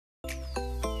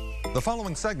The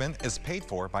following segment is paid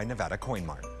for by Nevada Coin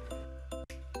Mart.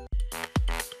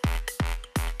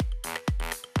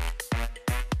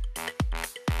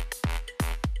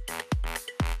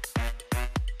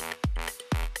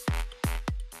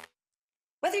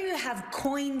 Whether you have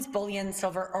coins, bullion,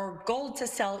 silver, or gold to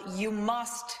sell, you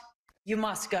must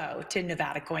go to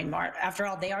Nevada Coin Mart. After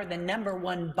all, they are the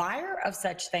 #1 buyer of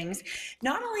such things.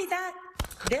 Not only that,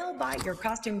 they'll buy your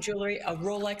costume jewelry, a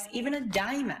Rolex, even a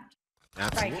diamond.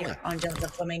 Absolutely. Right here on Jones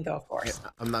of Flamingo, of course.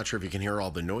 I'm not sure if you can hear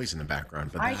all the noise in the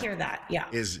background, but I hear that, yeah.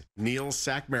 Is Neil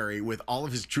Sackmary with all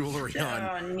of his jewelry on.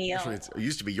 Oh, Neil. Actually, it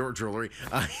used to be your jewelry.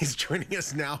 He's joining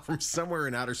us now from somewhere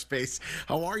in outer space.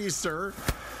 How are you, sir?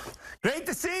 Great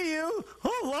to see you.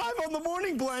 Oh, live on the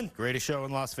Morning Blend. Greatest show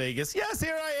in Las Vegas. Yes,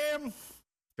 here I am.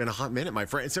 Been a hot minute, my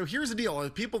friend. So here's the deal.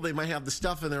 People, they might have the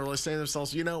stuff and they're saying to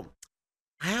themselves, you know,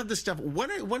 I have this stuff. When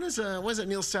is it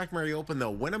Neil Sackmary open, though?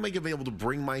 When am I going to be able to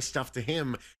bring my stuff to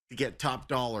him to get top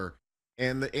dollar?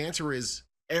 And the answer is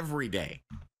every day.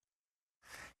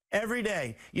 Every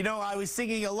day. You know, I was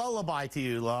singing a lullaby to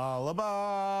you.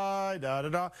 Lullaby,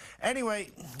 da-da-da.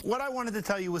 Anyway, what I wanted to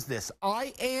tell you was this.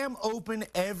 I am open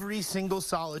every single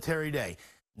solitary day,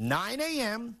 9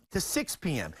 a.m. to 6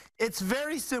 p.m. It's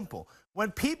very simple. When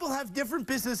people have different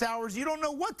business hours, you don't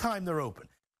know what time they're open.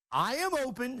 I am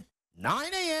open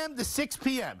 9 a.m. to 6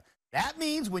 p.m. That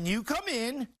means when you come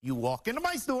in, you walk into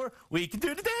my store, we can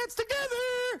do the dance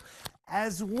together.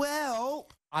 As well,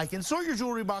 I can sort your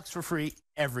jewelry box for free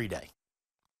every day.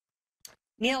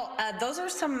 Neil, those are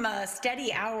some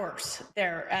steady hours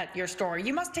there at your store.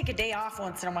 You must take a day off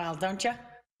once in a while, don't you?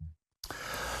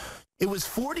 It was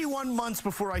 41 months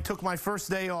before I took my first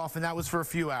day off, and that was for a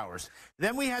few hours.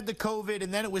 Then we had the COVID,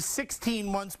 and then it was 16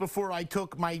 months before I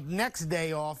took my next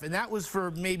day off, and that was for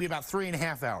maybe about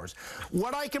 3.5 hours.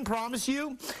 What I can promise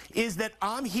you is that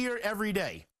I'm here every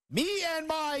day. Me and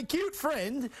my cute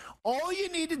friend, all you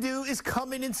need to do is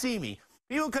come in and see me.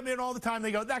 People come in all the time,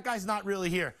 they go, that guy's not really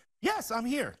here. Yes, I'm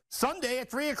here. Sunday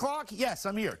at 3 o'clock, yes,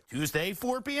 I'm here. Tuesday,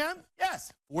 4 p.m.,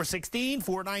 yes. 4:16,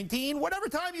 4:19, whatever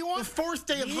time you want. The fourth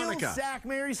day of Hanukkah. Neil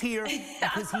Sackmary's here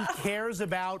because he cares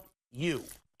about you.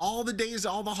 All the days,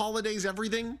 all the holidays,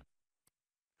 everything?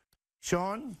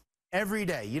 Sean, every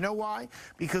day. You know why?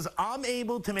 Because I'm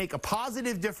able to make a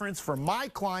positive difference for my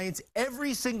clients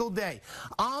every single day.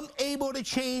 I'm able to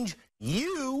change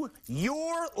you,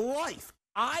 your life.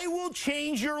 I will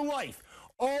change your life.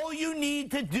 All you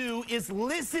need to do is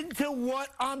listen to what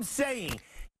I'm saying.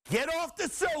 Get off the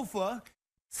sofa,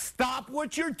 stop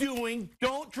what you're doing,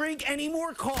 don't drink any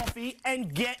more coffee,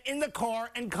 and get in the car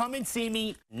and come and see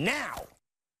me now.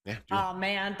 Yeah, oh,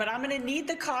 man, but I'm going to need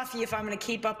the coffee if I'm going to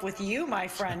keep up with you, my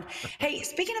friend. Hey,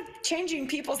 speaking of changing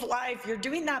people's life, you're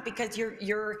doing that because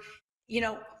you're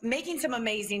making some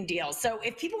amazing deals. So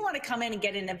if people want to come in and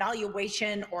get an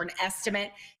evaluation or an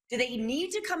estimate, do they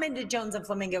need to come into Jones and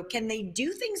Flamingo? Can they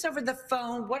do things over the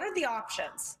phone? What are the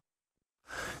options?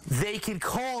 They can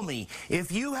call me.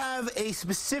 If you have a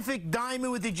specific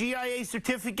diamond with a GIA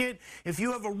certificate, if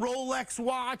you have a Rolex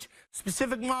watch,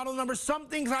 specific model number, some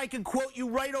things I can quote you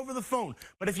right over the phone.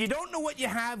 But if you don't know what you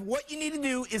have, what you need to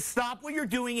do is stop what you're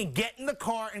doing and get in the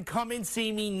car and come and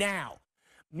see me now.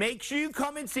 Make sure you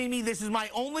come and see me. This is my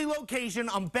only location.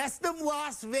 I'm best of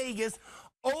Las Vegas.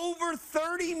 Over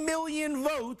 30 million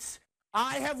votes.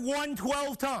 I have won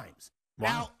 12 times. Wow.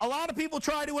 Now, a lot of people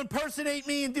try to impersonate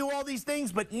me and do all these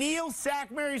things, but Neil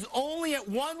Sackmary's only at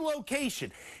one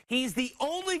location. He's the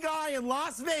only guy in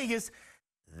Las Vegas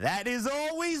that is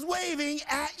always waving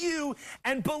at you.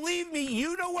 And believe me,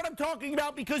 you know what I'm talking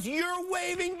about because you're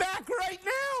waving back right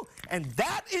now. And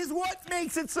that is what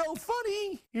makes it so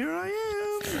funny. Here I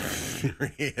am.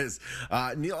 Here he is.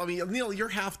 Neil, you're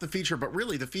half the feature, but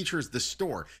really the feature is the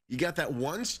store. You got that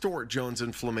one store at Jones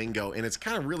and Flamingo, and it's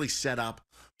kind of really set up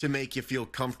to make you feel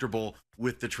comfortable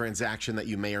with the transaction that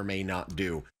you may or may not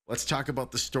do. Let's talk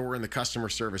about the store and the customer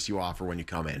service you offer when you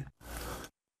come in.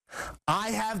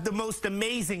 I have the most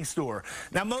amazing store.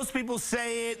 Now, most people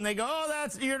say it and they go, oh,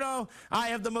 that's, I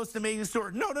have the most amazing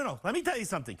store. No. Let me tell you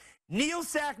something. Neil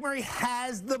Sackmary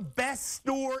has the best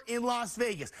store in Las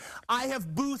Vegas. I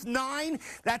have booth 9.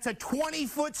 That's a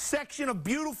 20-foot section of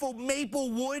beautiful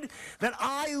maple wood that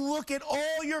I look at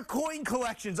all your coin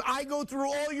collections. I go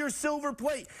through all your silver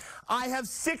plate. I have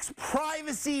 6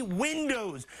 privacy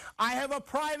windows. I have a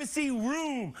privacy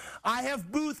room. I have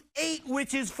booth 8,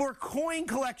 which is for coin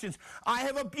collections. I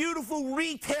have a beautiful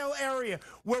retail area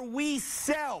where we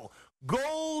sell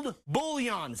gold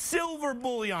bullion, silver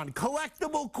bullion,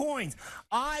 collectible coins.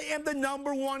 I am the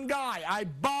 #1 guy. I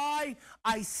buy,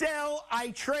 I sell,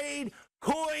 I trade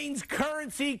coins,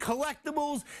 currency,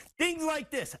 collectibles, things like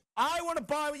this. I want to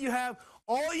buy what you have.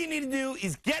 All you need to do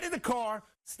is get in the car,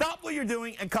 stop what you're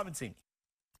doing, and come and see me.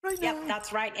 Right now. Yep,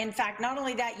 that's right. In fact, not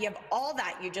only that, you have all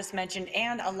that you just mentioned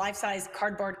and a life-size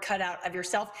cardboard cutout of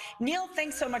yourself. Neil,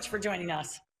 thanks so much for joining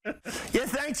us. Yeah,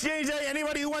 thanks, JJ.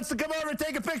 Anybody who wants to come over and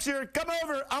take a picture, come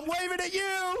over. I'm waving at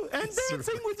you and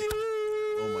dancing with you.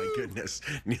 Oh, my goodness.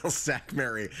 Neil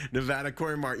Sackmary, Nevada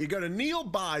Coin Mart. You go to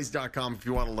neilbuys.com if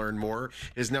you want to learn more.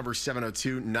 His number is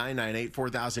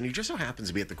 702-998-4000. He just so happens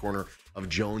to be at the corner of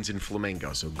Jones and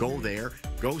Flamingo. So go there,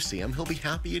 go see him. He'll be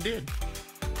happy you did.